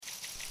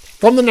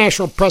From the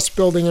National Press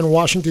Building in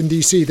Washington,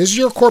 D.C., this is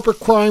your Corporate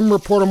Crime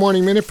Reporter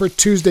Morning Minute for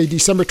Tuesday,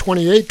 December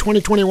 28,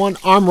 2021.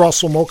 I'm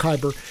Russell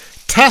Mokhiber.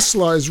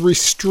 Tesla is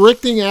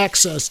restricting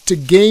access to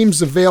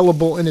games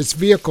available in its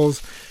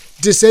vehicles,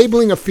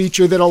 disabling a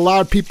feature that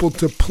allowed people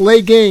to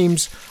play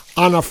games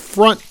on a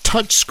front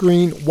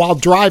touchscreen while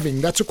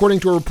driving. That's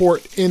according to a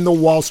report in the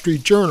Wall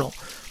Street Journal.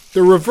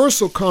 The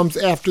reversal comes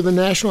after the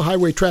National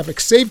Highway Traffic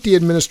Safety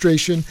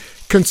Administration,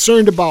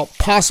 concerned about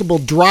possible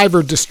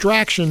driver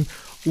distraction,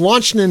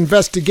 launched an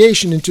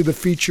investigation into the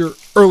feature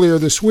earlier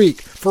this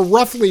week. For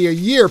roughly a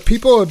year,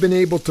 people have been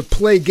able to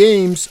play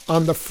games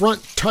on the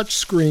front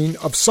touchscreen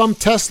of some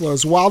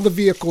Teslas while the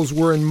vehicles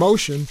were in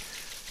motion,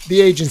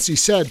 the agency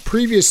said.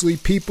 Previously,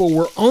 people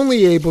were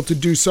only able to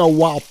do so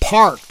while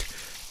parked.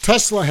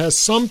 Tesla has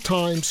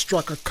sometimes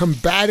struck a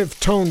combative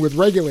tone with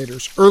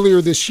regulators. Earlier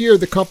this year,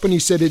 the company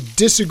said it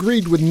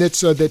disagreed with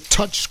NHTSA that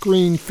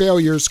touchscreen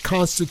failures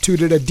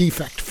constituted a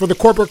defect. For the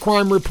Corporate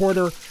Crime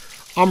Reporter,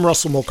 I'm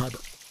Russell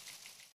Mokhiber.